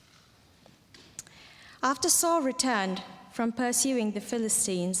After Saul returned from pursuing the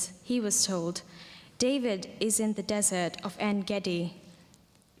Philistines, he was told, "David is in the desert of En-Gedi."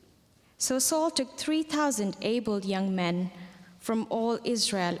 So Saul took 3,000 able young men from all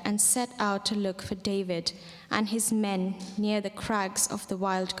Israel and set out to look for David and his men near the crags of the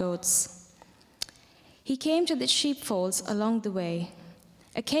wild goats. He came to the sheepfolds along the way.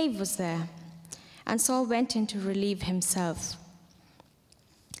 A cave was there, and Saul went in to relieve himself.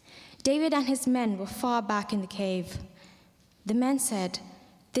 David and his men were far back in the cave. The men said,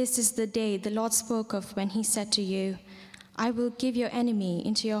 "This is the day the Lord spoke of when he said to you, 'I will give your enemy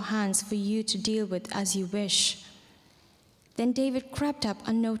into your hands for you to deal with as you wish.'" Then David crept up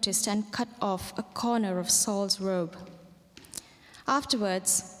unnoticed and cut off a corner of Saul's robe.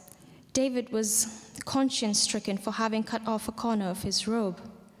 Afterwards, David was conscience-stricken for having cut off a corner of his robe.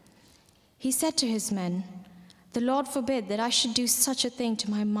 He said to his men, "The Lord forbid that I should do such a thing to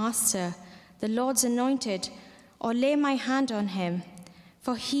my master, the Lord's anointed, or lay my hand on him,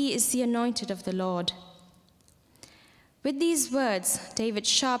 for he is the anointed of the Lord." With these words, David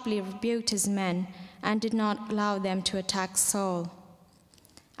sharply rebuked his men and did not allow them to attack Saul.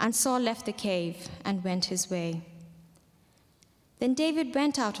 And Saul left the cave and went his way. Then David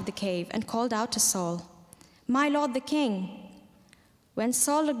went out of the cave and called out to Saul, "My lord the king." When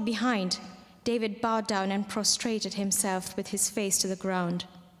Saul looked behind, David bowed down and prostrated himself with his face to the ground.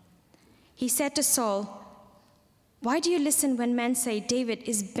 He said to Saul, "Why do you listen when men say David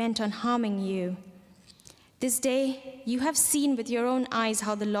is bent on harming you? This day you have seen with your own eyes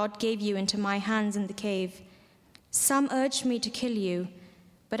how the Lord gave you into my hands in the cave. Some urged me to kill you,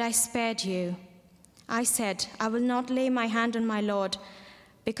 but I spared you. I said, 'I will not lay my hand on my Lord,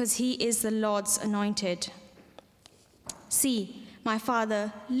 because he is the Lord's anointed.' See, my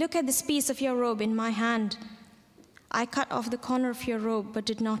father, look at this piece of your robe in my hand. I cut off the corner of your robe, but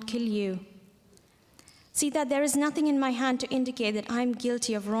did not kill you. See that there is nothing in my hand to indicate that I am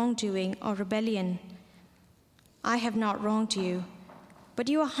guilty of wrongdoing or rebellion. I have not wronged you, but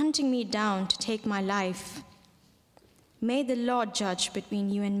you are hunting me down to take my life. May the Lord judge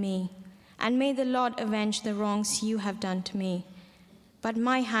between you and me, and may the Lord avenge the wrongs you have done to me, but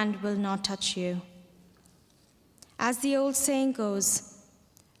my hand will not touch you. As the old saying goes,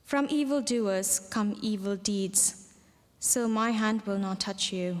 from evildoers come evil deeds, so my hand will not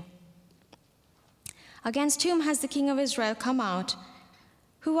touch you. Against whom has the king of Israel come out?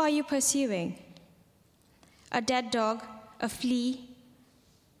 Who are you pursuing? A dead dog, a flea?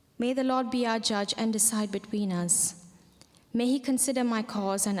 May the Lord be our judge and decide between us. May he consider my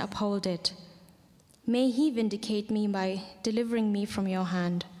cause and uphold it. May he vindicate me by delivering me from your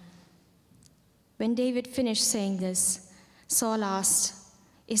hand." When David finished saying this, Saul asked,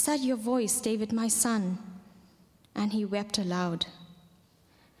 "Is that your voice, David, my son?" And he wept aloud.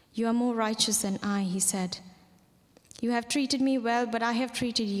 "You are more righteous than I," he said. "You have treated me well, but I have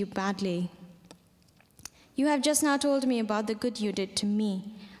treated you badly. You have just now told me about the good you did to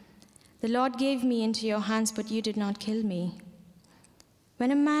me. The Lord gave me into your hands, but you did not kill me.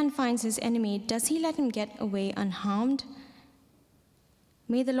 When a man finds his enemy, does he let him get away unharmed?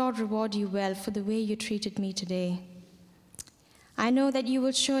 May the Lord reward you well for the way you treated me today. I know that you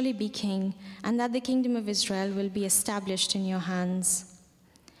will surely be king, and that the kingdom of Israel will be established in your hands.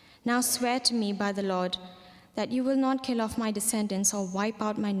 Now swear to me by the Lord that you will not kill off my descendants or wipe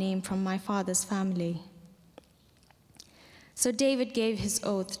out my name from my father's family." So David gave his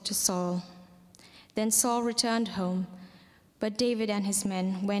oath to Saul. Then Saul returned home, but David and his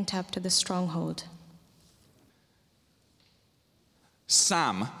men went up to the stronghold.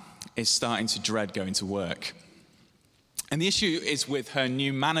 Sam is starting to dread going to work. And the issue is with her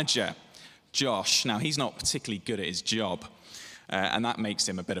new manager, Josh. Now, he's not particularly good at his job, and that makes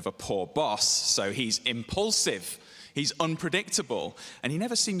him a bit of a poor boss. So he's impulsive, he's unpredictable, and he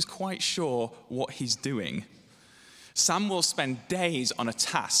never seems quite sure what he's doing. Sam will spend days on a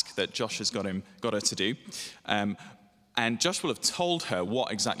task that Josh has got her to do, and Josh will have told her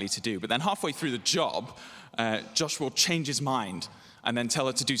what exactly to do. But then halfway through the job, Josh will change his mind and then tell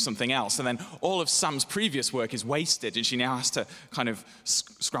her to do something else. And then all of Sam's previous work is wasted, and she now has to kind of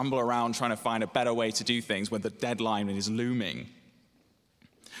scramble around trying to find a better way to do things when the deadline is looming.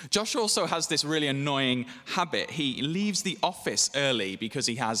 Josh also has this really annoying habit. He leaves the office early because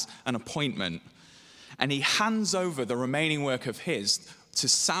he has an appointment, and he hands over the remaining work of his to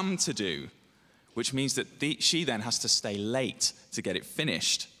Sam to do, which means that she then has to stay late to get it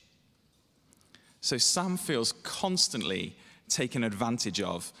finished. So Sam feels constantly taken advantage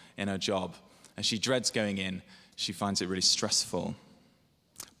of in her job. As she dreads going in, she finds it really stressful.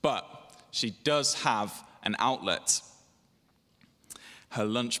 But she does have an outlet, her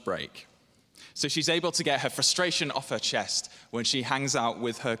lunch break. So she's able to get her frustration off her chest when she hangs out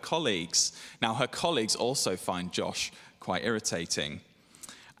with her colleagues. Now, her colleagues also find Josh quite irritating,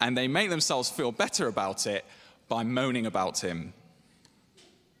 and they make themselves feel better about it by moaning about him.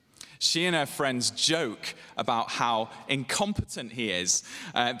 She and her friends joke about how incompetent he is.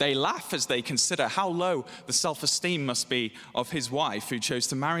 They laugh as they consider how low the self-esteem must be of his wife who chose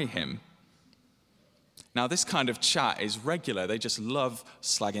to marry him. Now, this kind of chat is regular. They just love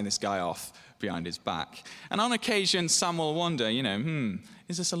slagging this guy off behind his back. And on occasion, Sam will wonder,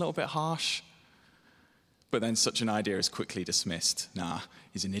 is this a little bit harsh? But then such an idea is quickly dismissed. Nah,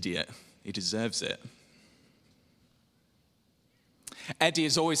 he's an idiot. He deserves it. Eddie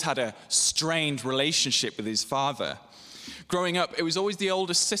has always had a strained relationship with his father. Growing up, it was always the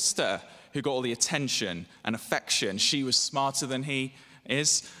older sister who got all the attention and affection. She was smarter than he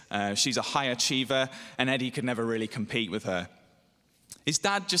is. She's a high achiever, and Eddie could never really compete with her. His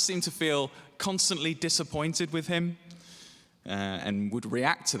dad just seemed to feel constantly disappointed with him and would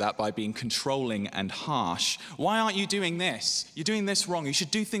react to that by being controlling and harsh. Why aren't you doing this? You're doing this wrong. You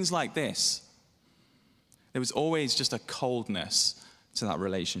should do things like this. There was always just a coldness to that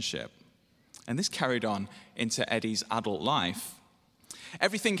relationship. And this carried on into Eddie's adult life.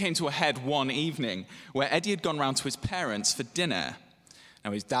 Everything came to a head one evening where Eddie had gone round to his parents for dinner.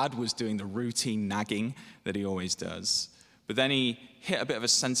 Now, his dad was doing the routine nagging that he always does. But then he hit a bit of a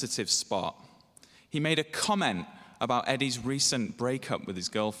sensitive spot. He made a comment about Eddie's recent breakup with his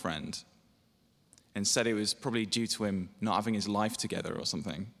girlfriend and said it was probably due to him not having his life together or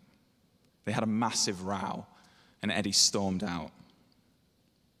something. They had a massive row, and Eddie stormed out.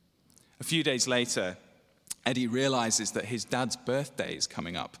 A few days later, Eddie realizes that his dad's birthday is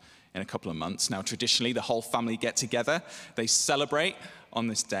coming up in a couple of months. Now, traditionally, the whole family get together. They celebrate on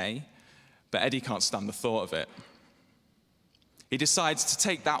this day, but Eddie can't stand the thought of it. He decides to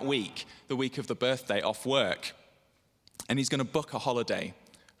take that week, the week of the birthday, off work, and he's going to book a holiday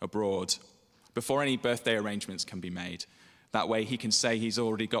abroad before any birthday arrangements can be made. That way he can say he's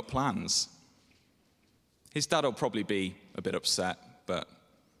already got plans. His dad will probably be a bit upset, but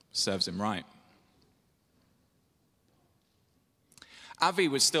serves him right. Avi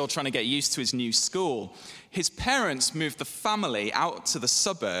was still trying to get used to his new school. His parents moved the family out to the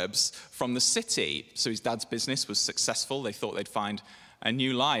suburbs from the city, so his dad's business was successful. They thought they'd find a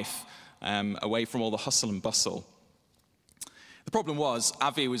new life away from all the hustle and bustle. The problem was,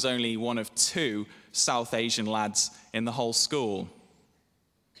 Avi was only one of 2 South Asian lads in the whole school.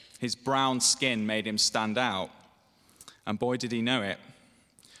 His brown skin made him stand out, and boy did he know it.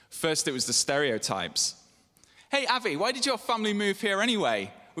 First, it was the stereotypes. Hey, Avi, why did your family move here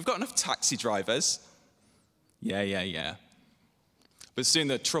anyway? We've got enough taxi drivers. Yeah. But soon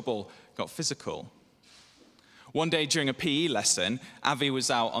the trouble got physical. One day during a PE lesson, Avi was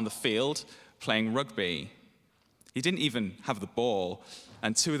out on the field playing rugby. He didn't even have the ball,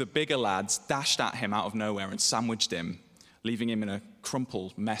 and 2 of the bigger lads dashed at him out of nowhere and sandwiched him, leaving him in a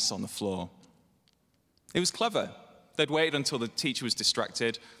crumpled mess on the floor. It was clever. They'd waited until the teacher was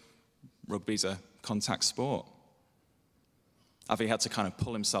distracted. Rugby's a contact sport. Avi had to kind of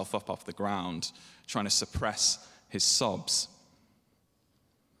pull himself up off the ground, trying to suppress his sobs.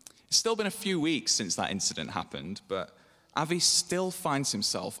 It's still been a few weeks since that incident happened, but Avi still finds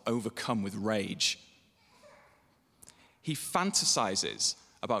himself overcome with rage. He fantasizes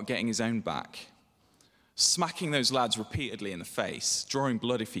about getting his own back, smacking those lads repeatedly in the face, drawing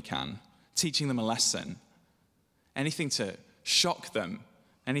blood if he can, teaching them a lesson, anything to shock them,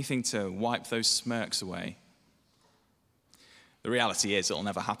 anything to wipe those smirks away. The reality is it'll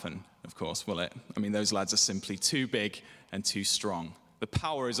never happen, of course, will it? I mean, those lads are simply too big and too strong. The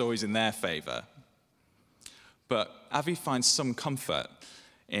power is always in their favor. But Avi finds some comfort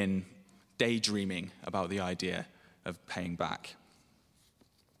in daydreaming about the idea of paying back.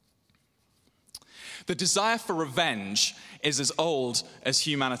 The desire for revenge is as old as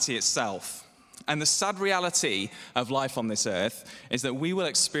humanity itself. And the sad reality of life on this earth is that we will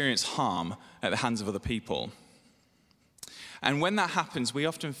experience harm at the hands of other people. And when that happens, we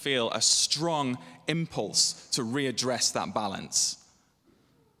often feel a strong impulse to readdress that balance.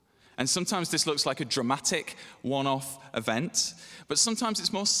 And sometimes this looks like a dramatic one-off event, but sometimes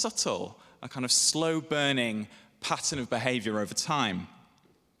it's more subtle, a kind of slow-burning pattern of behavior over time.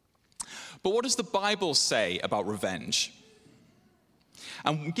 But what does the Bible say about revenge?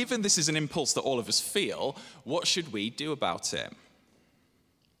 And given this is an impulse that all of us feel, what should we do about it?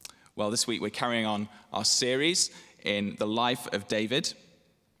 Well, this week we're carrying on our series in the life of David.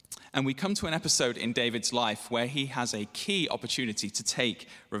 And we come to an episode in David's life where he has a key opportunity to take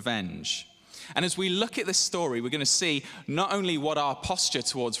revenge. And as we look at this story, we're going to see not only what our posture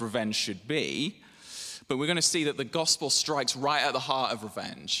towards revenge should be, but we're going to see that the gospel strikes right at the heart of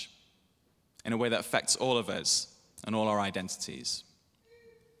revenge in a way that affects all of us and all our identities.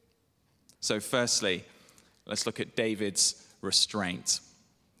 So firstly, let's look at David's restraint.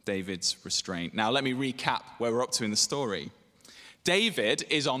 David's restraint. Now let me recap where we're up to in the story. David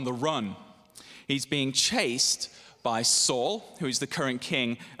is on the run. He's being chased by Saul, who is the current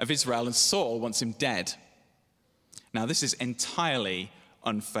king of Israel, and Saul wants him dead. Now this is entirely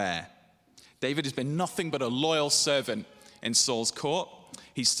unfair. David has been nothing but a loyal servant in Saul's court.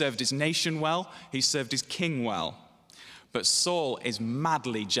 He's served his nation well. He's served his king well. But Saul is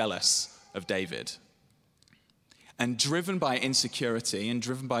madly jealous of David. And driven by insecurity and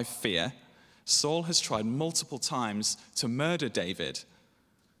driven by fear, Saul has tried multiple times to murder David.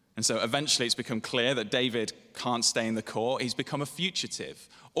 And so eventually it's become clear that David can't stay in the court. He's become a fugitive,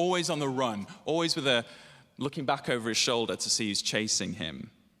 always on the run, always looking back over his shoulder to see who's chasing him.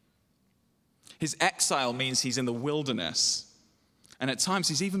 His exile means he's in the wilderness. And at times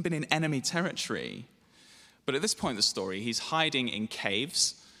he's even been in enemy territory. But at this point in the story, he's hiding in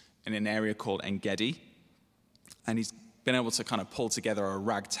caves in an area called En-Gedi. And he's been able to kind of pull together a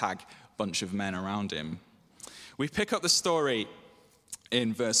ragtag bunch of men around him. We pick up the story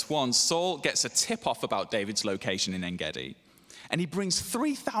in verse 1. Saul gets a tip-off about David's location in En-Gedi. And he brings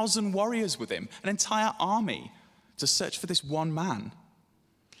 3,000 warriors with him, an entire army, to search for this one man.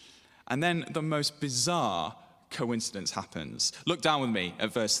 And then the most bizarre coincidence happens. Look down with me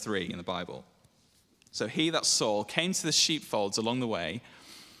at verse 3 in the Bible. So he, that's Saul, came to the sheepfolds along the way.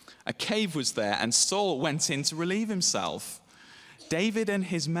 A cave was there, and Saul went in to relieve himself. David and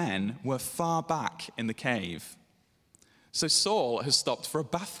his men were far back in the cave. So Saul has stopped for a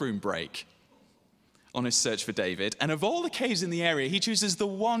bathroom break on his search for David. And of all the caves in the area, he chooses the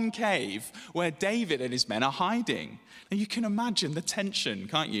one cave where David and his men are hiding. Now you can imagine the tension,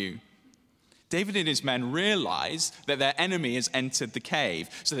 can't you? David and his men realize that their enemy has entered the cave.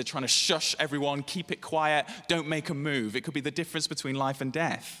 So they're trying to shush everyone, keep it quiet, don't make a move. It could be the difference between life and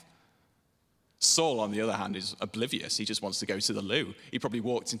death. Saul, on the other hand, is oblivious. He just wants to go to the loo. He probably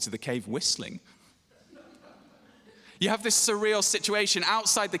walked into the cave whistling. You have this surreal situation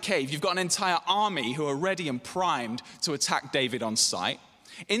outside the cave. You've got an entire army who are ready and primed to attack David on sight.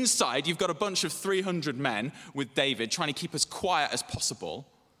 Inside, you've got a bunch of 300 men with David trying to keep as quiet as possible.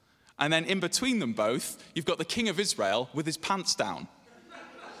 And then in between them both, you've got the king of Israel with his pants down.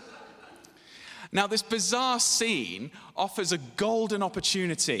 Now, this bizarre scene offers a golden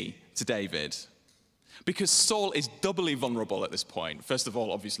opportunity to David because Saul is doubly vulnerable at this point. First of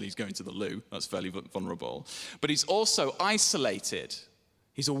all, obviously, he's going to the loo. That's fairly vulnerable. But he's also isolated.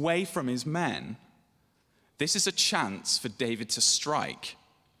 He's away from his men. This is a chance for David to strike.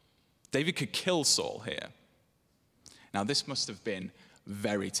 David could kill Saul here. Now, this must have been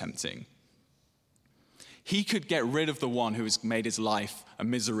very tempting. He could get rid of the one who has made his life a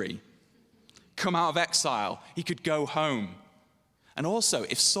misery. Come out of exile. He could go home. And also,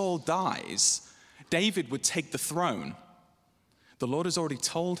 if Saul dies, David would take the throne. The Lord has already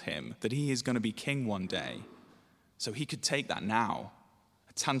told him that he is going to be king one day. So he could take that now.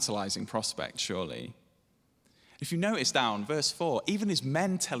 A tantalizing prospect, surely. If you notice down, verse 4, even his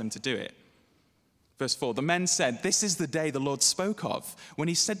men tell him to do it. Verse 4, the men said, "This is the day the Lord spoke of, when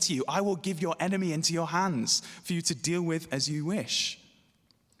he said to you, I will give your enemy into your hands for you to deal with as you wish."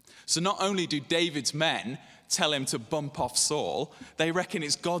 So not only do David's men tell him to bump off Saul, they reckon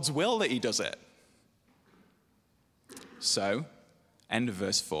it's God's will that he does it. So, end of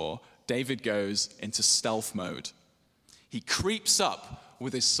verse 4, David goes into stealth mode. He creeps up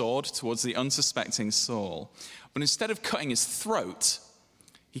with his sword towards the unsuspecting Saul, but instead of cutting his throat,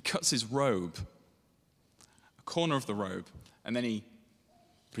 he cuts his robe. Corner of the robe, and then he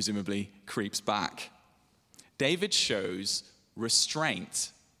presumably creeps back. David shows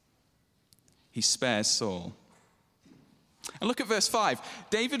restraint. He spares Saul. And look at verse 5.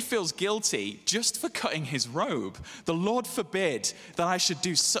 David feels guilty just for cutting his robe. "The Lord forbid that I should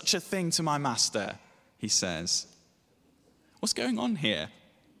do such a thing to my master," he says. What's going on here?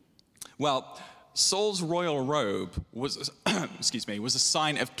 Well, Saul's royal robe was, was a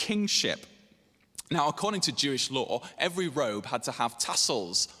sign of kingship. Now, according to Jewish law, every robe had to have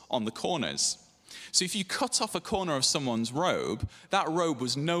tassels on the corners. So if you cut off a corner of someone's robe, that robe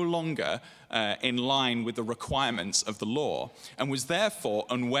was no longer in line with the requirements of the law and was therefore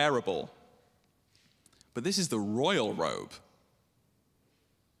unwearable. But this is the royal robe.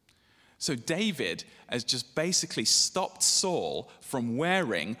 So David has just basically stopped Saul from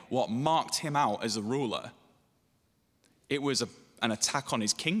wearing what marked him out as a ruler. It was an attack on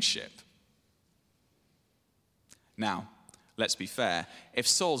his kingship. Now, let's be fair. If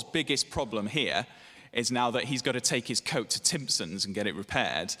Saul's biggest problem here is now that he's got to take his coat to Timpson's and get it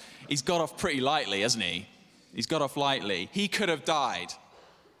repaired, he's got off pretty lightly, hasn't he? He's got off lightly. He could have died.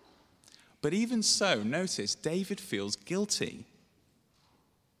 But even so, notice, David feels guilty.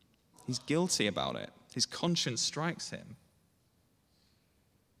 He's guilty about it. His conscience strikes him.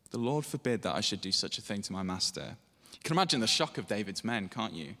 The Lord forbid that I should do such a thing to my master. You can imagine the shock of David's men,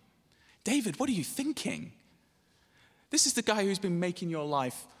 can't you? David, what are you thinking? This is the guy who's been making your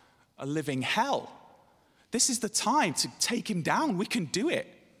life a living hell. This is the time to take him down. We can do it.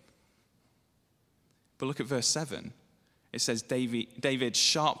 But look at verse 7. It says David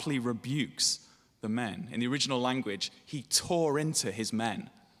sharply rebukes the men. In the original language, he tore into his men.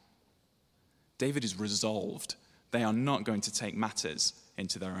 David is resolved. They are not going to take matters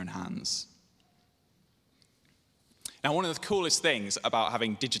into their own hands. Now, one of the coolest things about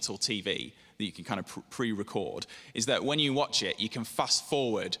having digital TV that you can kind of pre-record is that when you watch it, you can fast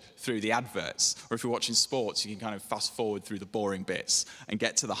forward through the adverts. Or if you're watching sports, you can kind of fast forward through the boring bits and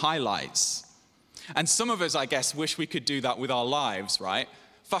get to the highlights. And some of us, I guess, wish we could do that with our lives, right?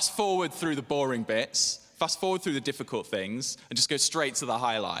 Fast forward through the boring bits, fast forward through the difficult things, and just go straight to the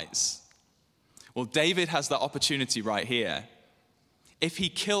highlights. Well, David has that opportunity right here. If he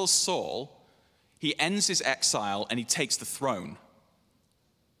kills Saul, he ends his exile and he takes the throne.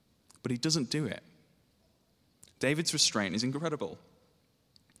 But he doesn't do it. David's restraint is incredible.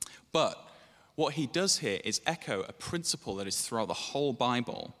 But what he does here is echo a principle that is throughout the whole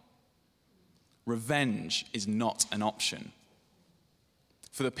Bible. Revenge is not an option.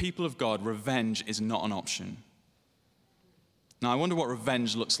 For the people of God, revenge is not an option. Now, I wonder what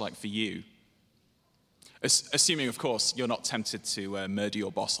revenge looks like for you. Assuming, of course, you're not tempted to murder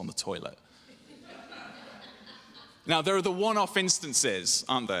your boss on the toilet. Now, there are the one-off instances,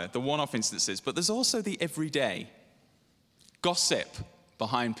 aren't there? The one-off instances, but there's also the everyday. Gossip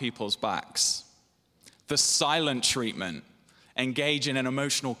behind people's backs. The silent treatment. Engage in an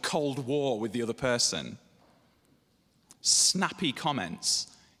emotional cold war with the other person. Snappy comments,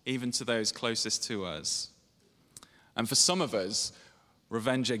 even to those closest to us. And for some of us,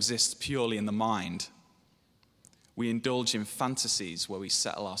 revenge exists purely in the mind. We indulge in fantasies where we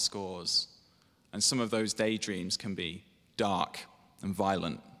settle our scores. And some of those daydreams can be dark and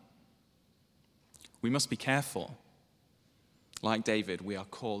violent. We must be careful. Like David, we are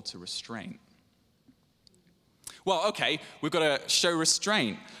called to restraint. Well, okay, we've got to show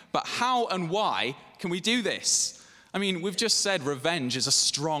restraint. But how and why can we do this? I mean, we've just said revenge is a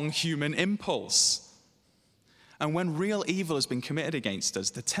strong human impulse. And when real evil has been committed against us,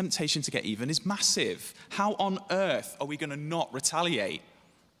 the temptation to get even is massive. How on earth are we going to not retaliate?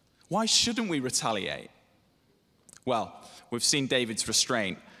 Why shouldn't we retaliate? Well, we've seen David's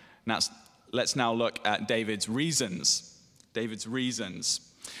restraint. Let's now look at David's reasons. David's reasons.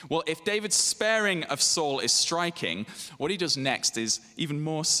 Well, if David's sparing of Saul is striking, what he does next is even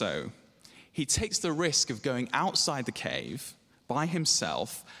more so. He takes the risk of going outside the cave by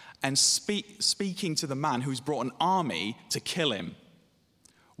himself and speaking to the man who's brought an army to kill him.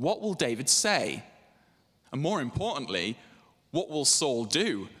 What will David say? And more importantly, what will Saul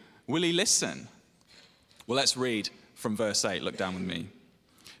do? Will he listen? Well, let's read from verse 8. Look down with me.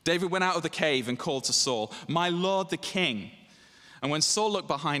 David went out of the cave and called to Saul, "My lord the king." And when Saul looked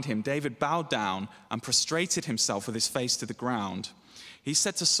behind him, David bowed down and prostrated himself with his face to the ground. He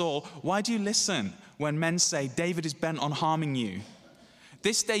said to Saul, "Why do you listen when men say David is bent on harming you?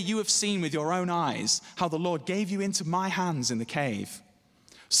 This day you have seen with your own eyes how the Lord gave you into my hands in the cave.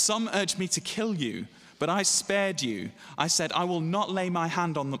 Some urged me to kill you, but I spared you. I said, I will not lay my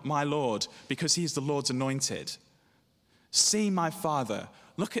hand on my Lord, because he is the Lord's anointed. See, my father,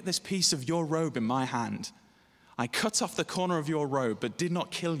 look at this piece of your robe in my hand. I cut off the corner of your robe, but did not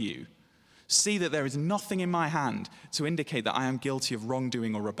kill you. See that there is nothing in my hand to indicate that I am guilty of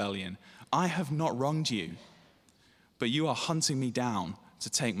wrongdoing or rebellion. I have not wronged you, but you are hunting me down to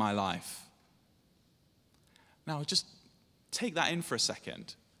take my life." Now, just take that in for a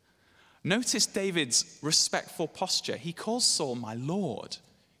second. Notice David's respectful posture. He calls Saul my Lord.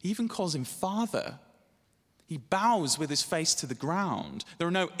 He even calls him father. He bows with his face to the ground. There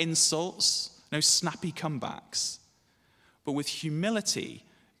are no insults, no snappy comebacks. But with humility,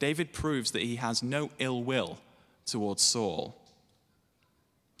 David proves that he has no ill will towards Saul.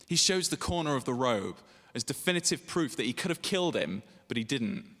 He shows the corner of the robe as definitive proof that he could have killed him, but he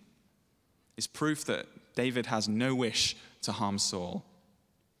didn't. It's proof that David has no wish to harm Saul.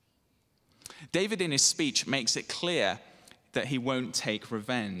 David in his speech makes it clear that he won't take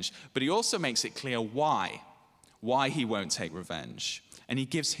revenge, but he also makes it clear why he won't take revenge. And he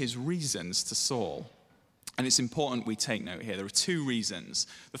gives his reasons to Saul. And it's important we take note here. There are two reasons.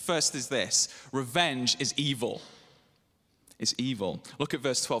 The first is this: revenge is evil. It's evil. Look at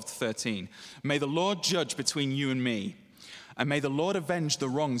verse 12 to 13. May the Lord judge between you and me, and may the Lord avenge the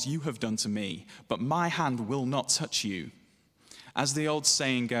wrongs you have done to me, but my hand will not touch you. As the old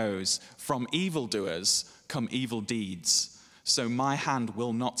saying goes, from evildoers come evil deeds, so my hand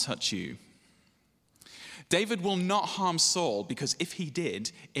will not touch you. David will not harm Saul because if he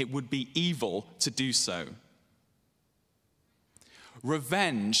did, it would be evil to do so.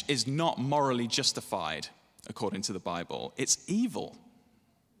 Revenge is not morally justified, according to the Bible. It's evil.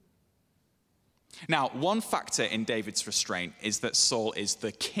 Now, one factor in David's restraint is that Saul is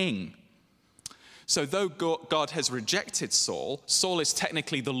the king. So though God has rejected Saul, Saul is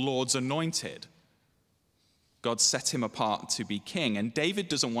technically the Lord's anointed. God set him apart to be king, and David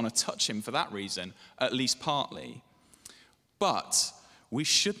doesn't want to touch him for that reason, at least partly. But we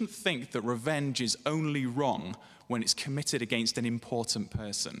shouldn't think that revenge is only wrong when it's committed against an important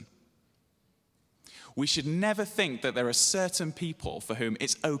person. We should never think that there are certain people for whom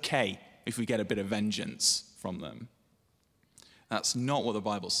it's okay if we get a bit of vengeance from them. That's not what the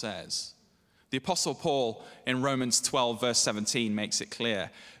Bible says. The Apostle Paul in Romans 12, verse 17 makes it clear: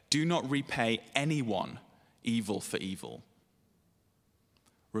 do not repay anyone evil for evil.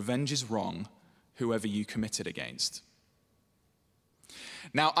 Revenge is wrong, whoever you commit it against.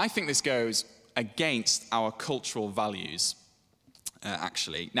 Now, I think this goes against our cultural values,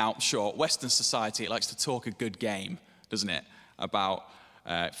 actually. Now, sure, Western society likes to talk a good game, doesn't it? About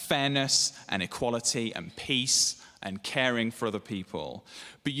fairness and equality and peace and caring for other people.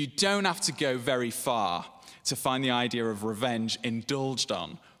 But you don't have to go very far to find the idea of revenge indulged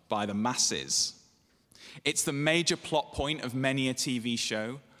on by the masses. It's the major plot point of many a TV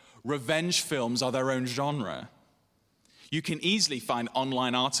show. Revenge films are their own genre. You can easily find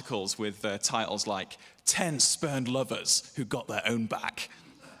online articles with titles like 10 spurned lovers who got their own back.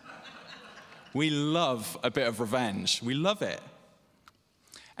 We love a bit of revenge. We love it.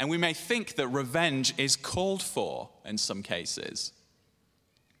 And we may think that revenge is called for in some cases.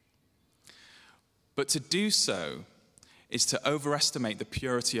 But to do so is to overestimate the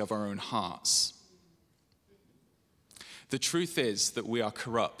purity of our own hearts. The truth is that we are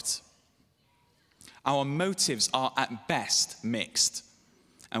corrupt. Our motives are at best mixed,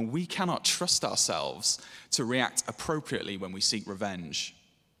 and we cannot trust ourselves to react appropriately when we seek revenge.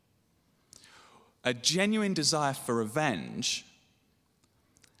 A genuine desire for revenge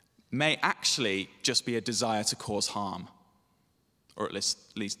may actually just be a desire to cause harm, or at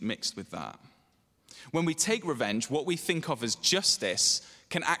least mixed with that. When we take revenge, what we think of as justice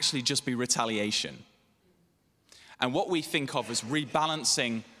can actually just be retaliation. And what we think of as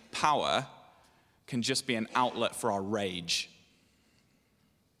rebalancing power can just be an outlet for our rage.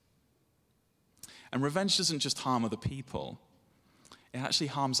 And revenge doesn't just harm other people, it actually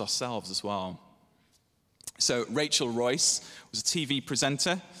harms ourselves as well. So Rachel Royce was a TV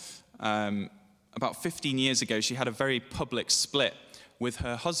presenter. About 15 years ago, she had a very public split with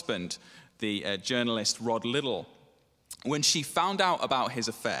her husband, the journalist Rod Liddell. When she found out about his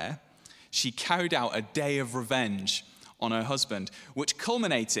affair, she carried out a day of revenge on her husband, which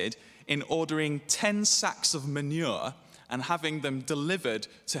culminated in ordering 10 sacks of manure and having them delivered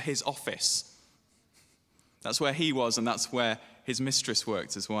to his office. That's where he was, and that's where his mistress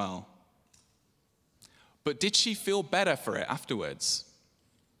worked as well. But did she feel better for it afterwards?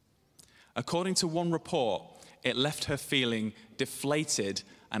 According to one report, it left her feeling deflated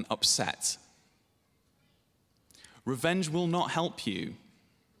and upset. Revenge will not help you.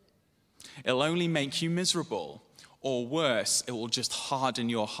 It'll only make you miserable, or worse, it will just harden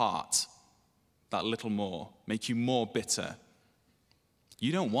your heart that little more, make you more bitter.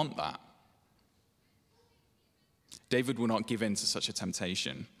 You don't want that. David will not give in to such a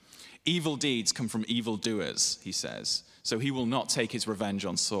temptation. Evil deeds come from evil doers, he says, so he will not take his revenge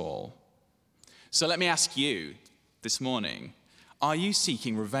on Saul. So let me ask you this morning, are you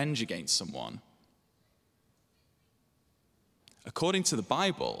seeking revenge against someone? According to the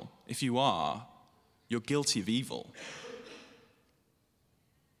Bible, if you are, you're guilty of evil.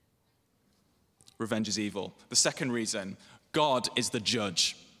 Revenge is evil. The second reason, God is the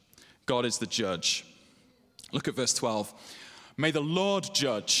judge. God is the judge. Look at verse 12. May the Lord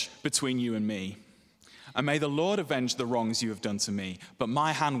judge between you and me, and may the Lord avenge the wrongs you have done to me, but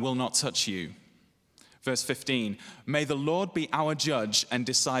my hand will not touch you. Verse 15, may the Lord be our judge and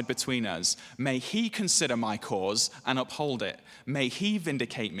decide between us. May he consider my cause and uphold it. May he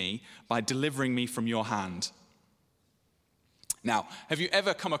vindicate me by delivering me from your hand. Now, have you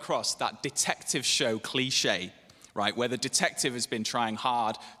ever come across that detective show cliche right, where the detective has been trying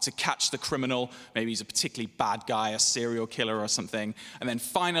hard to catch the criminal. Maybe he's a particularly bad guy, a serial killer or something. And then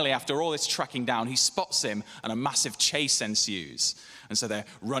finally, after all this tracking down, he spots him and a massive chase ensues. And so they're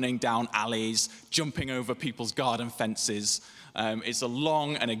running down alleys, jumping over people's garden fences. It's a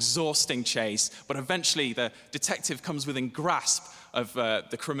long and exhausting chase, but eventually the detective comes within grasp of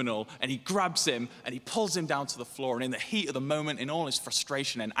the criminal, and he grabs him and he pulls him down to the floor. And in the heat of the moment, in all his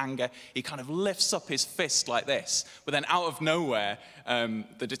frustration and anger, he kind of lifts up his fist like this. But then out of nowhere,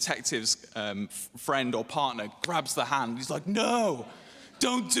 the detective's friend or partner grabs the hand. He's like, "No,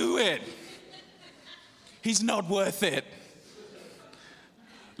 don't do it. He's not worth it.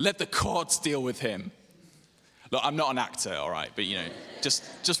 Let the courts deal with him." Look, I'm not an actor, all right, but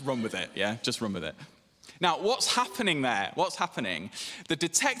just run with it, yeah? Just run with it. Now, what's happening there? What's happening? The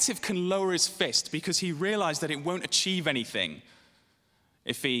detective can lower his fist because he realized that it won't achieve anything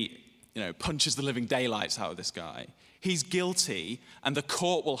if he, punches the living daylights out of this guy. He's guilty, and the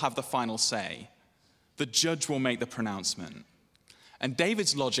court will have the final say. The judge will make the pronouncement. And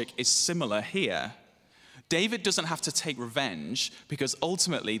David's logic is similar here. David doesn't have to take revenge because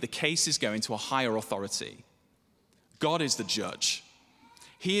ultimately the case is going to a higher authority. God is the judge.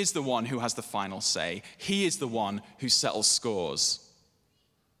 He is the one who has the final say. He is the one who settles scores.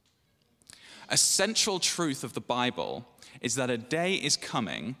 A central truth of the Bible is that a day is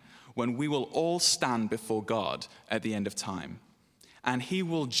coming when we will all stand before God at the end of time, and he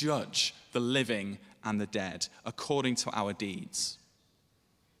will judge the living and the dead according to our deeds.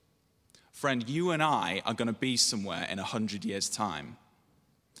 Friend, you and I are going to be somewhere in 100 years' time,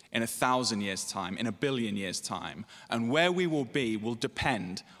 in 1,000 years' time, in 1 billion years' time. And where we will be will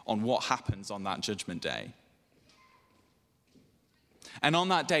depend on what happens on that judgment day. And on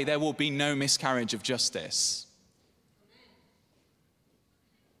that day, there will be no miscarriage of justice.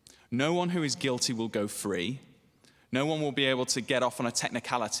 No one who is guilty will go free. No one will be able to get off on a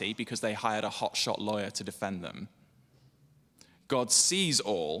technicality because they hired a hotshot lawyer to defend them. God sees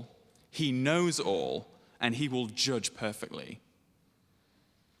all, he knows all, and he will judge perfectly.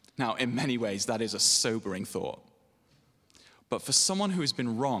 Now, in many ways, that is a sobering thought. But for someone who has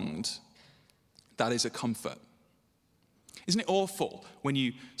been wronged, that is a comfort. Isn't it awful when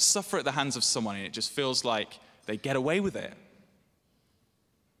you suffer at the hands of someone and it just feels like they get away with it?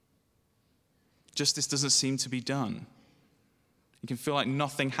 Justice doesn't seem to be done. You can feel like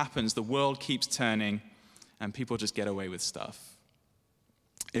nothing happens. The world keeps turning and people just get away with stuff.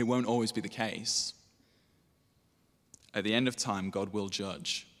 It won't always be the case. At the end of time, God will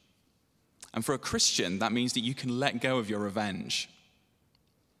judge. And for a Christian, that means that you can let go of your revenge.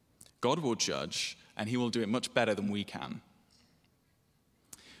 God will judge, and he will do it much better than we can.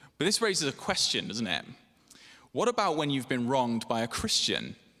 But this raises a question, doesn't it? What about when you've been wronged by a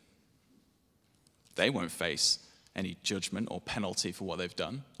Christian? They won't face any judgment or penalty for what they've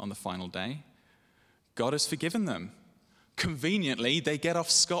done on the final day. God has forgiven them. Conveniently, they get off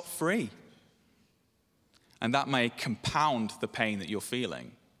scot-free. And that may compound the pain that you're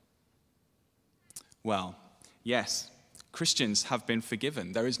feeling. Well, yes, Christians have been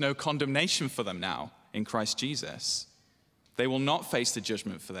forgiven. There is no condemnation for them now in Christ Jesus. They will not face the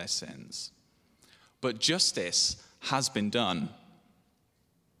judgment for their sins. But justice has been done.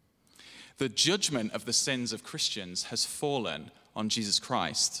 The judgment of the sins of Christians has fallen on Jesus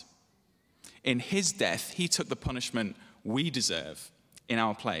Christ. In his death, he took the punishment we deserve in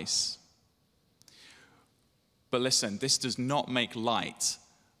our place. But listen, this does not make light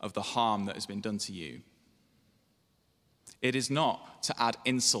of the harm that has been done to you. It is not to add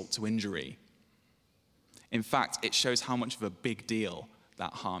insult to injury. In fact, it shows how much of a big deal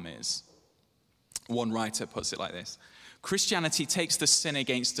that harm is. One writer puts it like this: Christianity takes the sin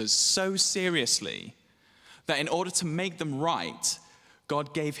against us so seriously that in order to make them right,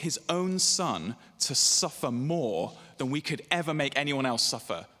 God gave his own son to suffer more than we could ever make anyone else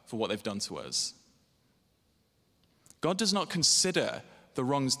suffer for what they've done to us. God does not consider the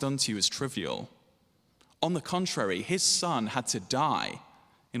wrongs done to you as trivial. On the contrary, his son had to die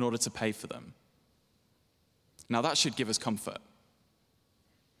in order to pay for them. Now that should give us comfort.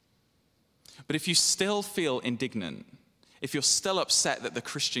 But if you still feel indignant, if you're still upset that the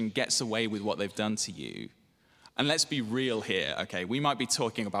Christian gets away with what they've done to you, and let's be real here, okay? We might be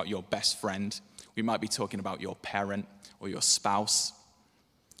talking about your best friend. We might be talking about your parent or your spouse.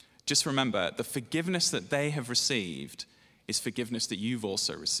 Just remember, the forgiveness that they have received is forgiveness that you've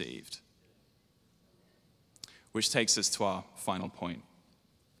also received. Which takes us to our final point.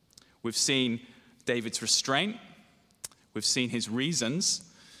 We've seen David's restraint, we've seen his reasons,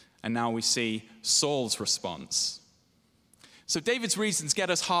 and now we see Saul's response. So David's reasons get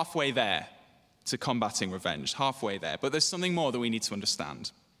us halfway there. to combating revenge, halfway there. But there's something more that we need to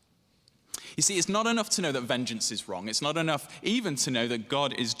understand. You see, it's not enough to know that vengeance is wrong. It's not enough even to know that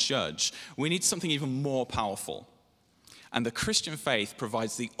God is judge. We need something even more powerful. And the Christian faith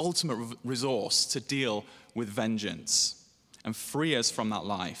provides the ultimate resource to deal with vengeance and free us from that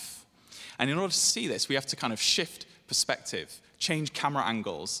life. And in order to see this, we have to kind of shift perspective, change camera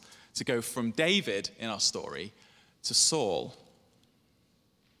angles to go from David in our story to Saul.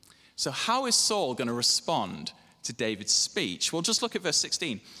 So how is Saul going to respond to David's speech? Well, just look at verse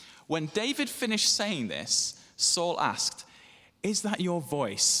 16. When David finished saying this, Saul asked, "Is that your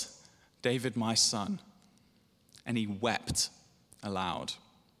voice, David, my son?" And he wept aloud.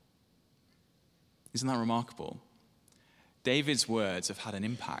 Isn't that remarkable? David's words have had an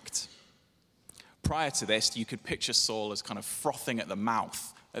impact. Prior to this, you could picture Saul as kind of frothing at the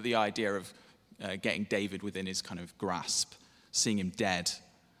mouth at the idea of getting David within his kind of grasp, seeing him dead.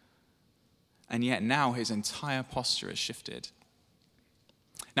 And yet now his entire posture has shifted.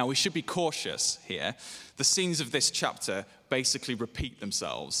 Now, we should be cautious here. The scenes of this chapter basically repeat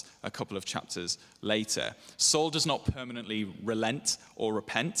themselves a couple of chapters later. Saul does not permanently relent or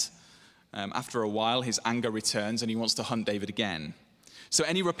repent. After a while, his anger returns and he wants to hunt David again. So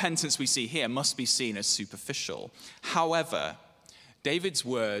any repentance we see here must be seen as superficial. However, David's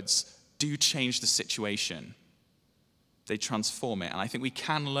words do change the situation. They transform it, and I think we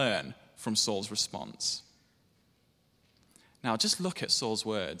can learn from Saul's response. Now, just look at Saul's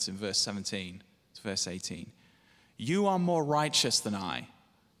words in verse 17 to verse 18. "You are more righteous than I,"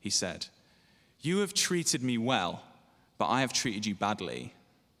 he said. "You have treated me well, but I have treated you badly.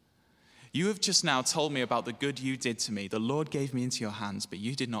 You have just now told me about the good you did to me. The Lord gave me into your hands, but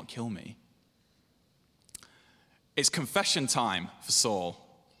you did not kill me." It's confession time for Saul.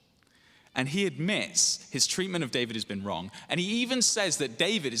 And he admits his treatment of David has been wrong. And he even says that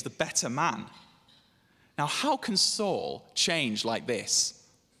David is the better man. Now, how can Saul change like this?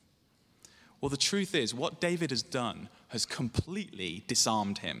 Well, the truth is, what David has done has completely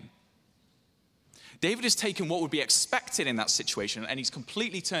disarmed him. David has taken what would be expected in that situation, and he's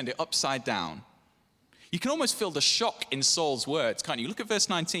completely turned it upside down. You can almost feel the shock in Saul's words, can't you? Look at verse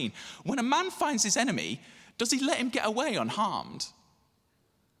 19. When a man finds his enemy, does he let him get away unharmed?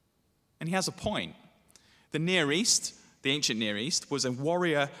 And he has a point. The Near East, the ancient Near East, was a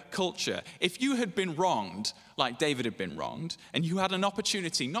warrior culture. If you had been wronged, like David had been wronged, and you had an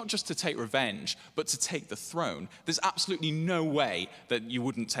opportunity not just to take revenge, but to take the throne, there's absolutely no way that you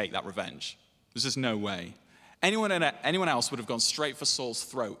wouldn't take that revenge. There's just no way. Anyone else would have gone straight for Saul's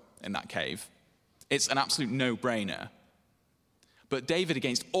throat in that cave. It's an absolute no-brainer. But David,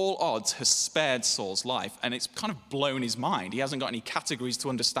 against all odds, has spared Saul's life, and it's kind of blown his mind. He hasn't got any categories to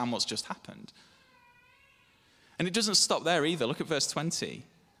understand what's just happened. And it doesn't stop there either. Look at verse 20.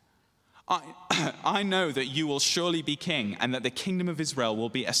 I know that you will surely be king, and that the kingdom of Israel will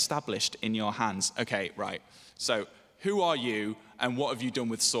be established in your hands. Okay, right. So who are you, and what have you done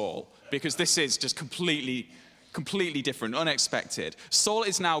with Saul? Because this is just completely different, unexpected. Saul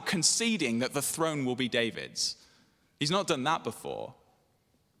is now conceding that the throne will be David's. He's not done that before.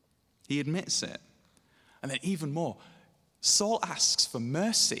 He admits it. And then even more, Saul asks for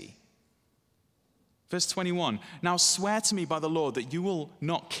mercy. Verse 21, "Now swear to me by the Lord that you will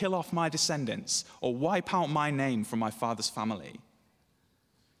not kill off my descendants or wipe out my name from my father's family."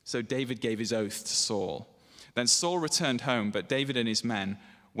 So David gave his oath to Saul. Then Saul returned home, but David and his men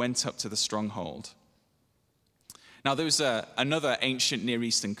went up to the stronghold. Now there was another ancient Near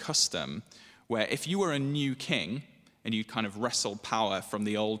Eastern custom where if you were a new king and you kind of wrestled power from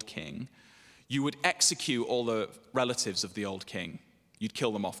the old king, you would execute all the relatives of the old king. You'd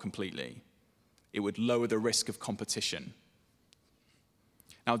kill them off completely. It would lower the risk of competition.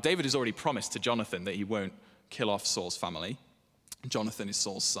 Now, David has already promised to Jonathan that he won't kill off Saul's family. Jonathan is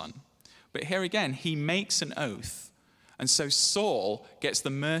Saul's son. But here again, he makes an oath, and so Saul gets the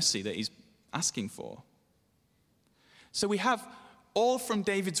mercy that he's asking for. So we have all from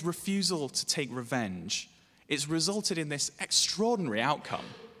David's refusal to take revenge. It's resulted in this extraordinary outcome.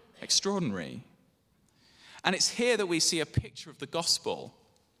 Extraordinary. And it's here that we see a picture of the gospel.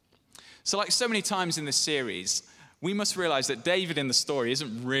 So like so many times in this series, we must realize that David in the story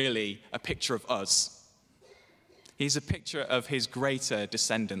isn't really a picture of us. He's a picture of his greater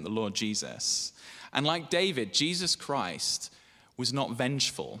descendant, the Lord Jesus. And like David, Jesus Christ was not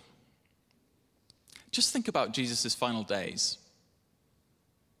vengeful. Just think about Jesus' final days.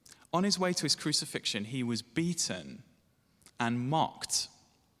 On his way to his crucifixion, he was beaten and mocked.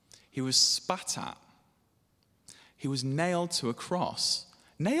 He was spat at. He was nailed to a cross.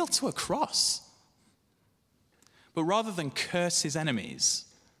 Nailed to a cross. But rather than curse his enemies,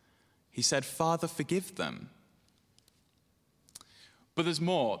 He said, Father, forgive them. But there's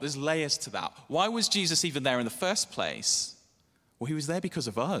more. There's layers to that. Why was Jesus even there in the first place? Well, he was there because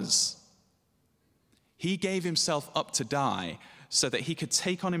of us. He gave himself up to die so that he could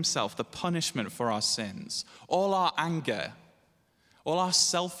take on himself the punishment for our sins, all our anger, all our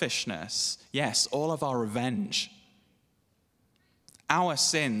selfishness, yes, all of our revenge. Our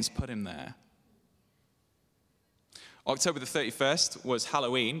sins put him there. October the 31st was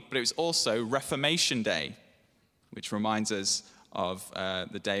Halloween, but it was also Reformation Day, which reminds us of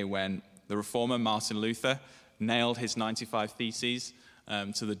the day when the reformer Martin Luther nailed his 95 Theses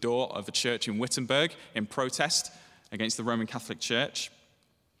to the door of a church in Wittenberg in protest against the Roman Catholic Church.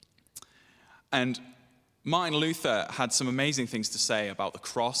 And Martin Luther had some amazing things to say about the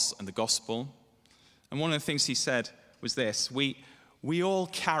cross and the gospel. And one of the things he said was this: we all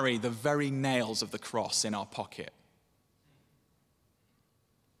carry the very nails of the cross in our pocket.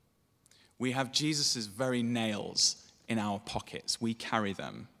 We have Jesus' very nails in our pockets. We carry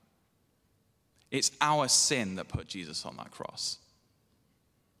them. It's our sin that put Jesus on that cross.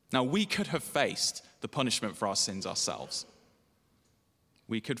 Now, we could have faced the punishment for our sins ourselves.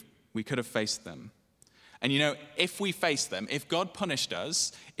 We could have faced them. And you know, if we faced them, if God punished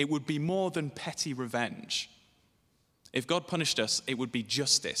us, it would be more than petty revenge. If God punished us, it would be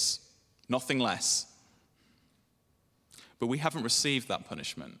justice, nothing less. But we haven't received that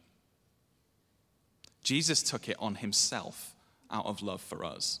punishment. Jesus took it on himself out of love for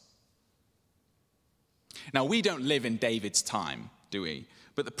us. Now, we don't live in David's time, do we?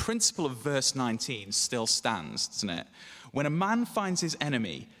 But the principle of verse 19 still stands, doesn't it? When a man finds his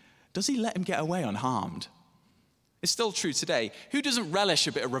enemy, does he let him get away unharmed? It's still true today. Who doesn't relish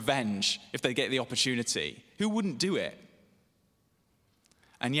a bit of revenge if they get the opportunity? Who wouldn't do it?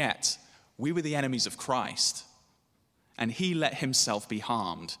 And yet, we were the enemies of Christ, and he let himself be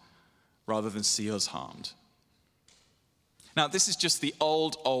harmed rather than see us harmed. Now, this is just the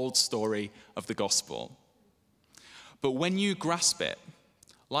old story of the gospel. But when you grasp it,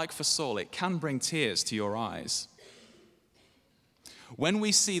 like for Saul, it can bring tears to your eyes. When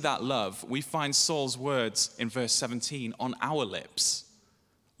we see that love, we find Saul's words in verse 17 on our lips.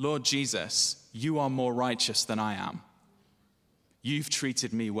 Lord Jesus, you are more righteous than I am. You've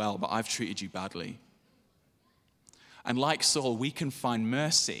treated me well, but I've treated you badly. And like Saul, we can find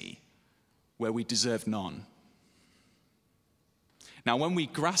mercy where we deserve none. Now, when we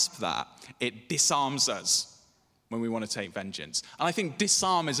grasp that, it disarms us when we want to take vengeance. And I think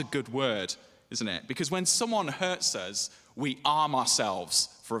disarm is a good word, isn't it? Because when someone hurts us, we arm ourselves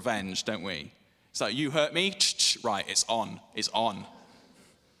for revenge, don't we? It's like, you hurt me? Right, it's on.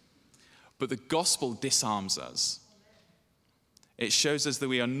 But the gospel disarms us. It shows us that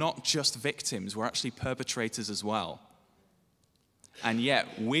we are not just victims, we're actually perpetrators as well. And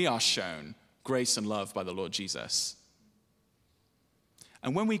yet, we are shown grace and love by the Lord Jesus.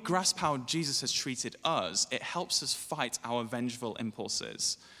 And when we grasp how Jesus has treated us, it helps us fight our vengeful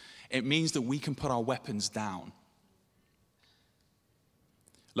impulses. It means that we can put our weapons down.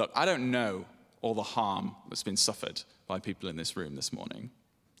 Look, I don't know all the harm that's been suffered by people in this room this morning.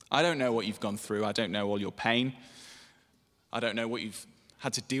 I don't know what you've gone through. I don't know all your pain. I don't know what you've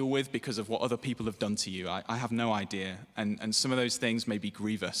had to deal with because of what other people have done to you. I have no idea. And some of those things may be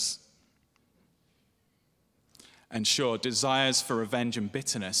grievous. And sure, desires for revenge and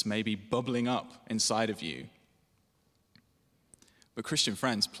bitterness may be bubbling up inside of you. But Christian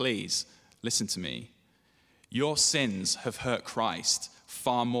friends, please listen to me. Your sins have hurt Christ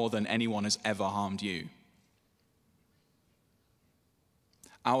far more than anyone has ever harmed you.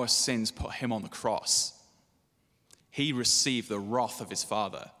 Our sins put him on the cross. He received the wrath of his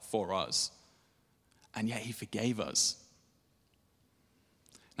Father for us, and yet he forgave us.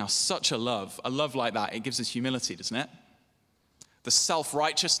 Now, such a love like that, it gives us humility, doesn't it? The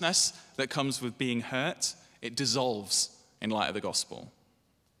self-righteousness that comes with being hurt, it dissolves in light of the gospel.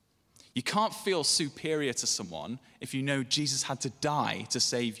 You can't feel superior to someone if you know Jesus had to die to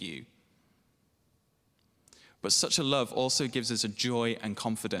save you. But such a love also gives us a joy and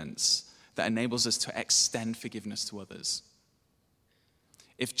confidence that enables us to extend forgiveness to others.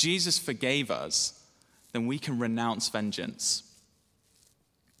 If Jesus forgave us, then we can renounce vengeance.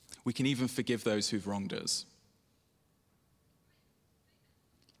 We can even forgive those who've wronged us.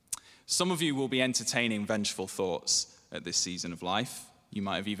 Some of you will be entertaining vengeful thoughts at this season of life. You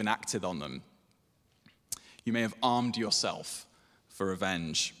might have even acted on them. You may have armed yourself for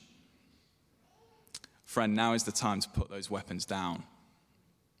revenge. Friend, now is the time to put those weapons down.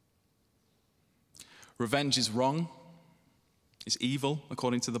 Revenge is wrong. It's evil,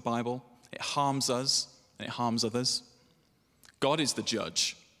 according to the Bible. It harms us and it harms others. God is the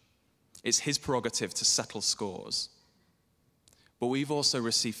judge. It's his prerogative to settle scores. But we've also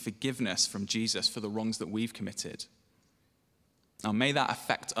received forgiveness from Jesus for the wrongs that we've committed. Now, may that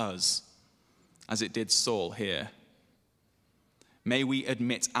affect us as it did Saul here. May we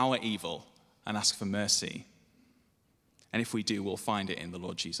admit our evil and ask for mercy. And if we do, we'll find it in the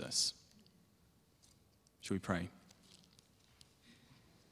Lord Jesus. Shall we pray?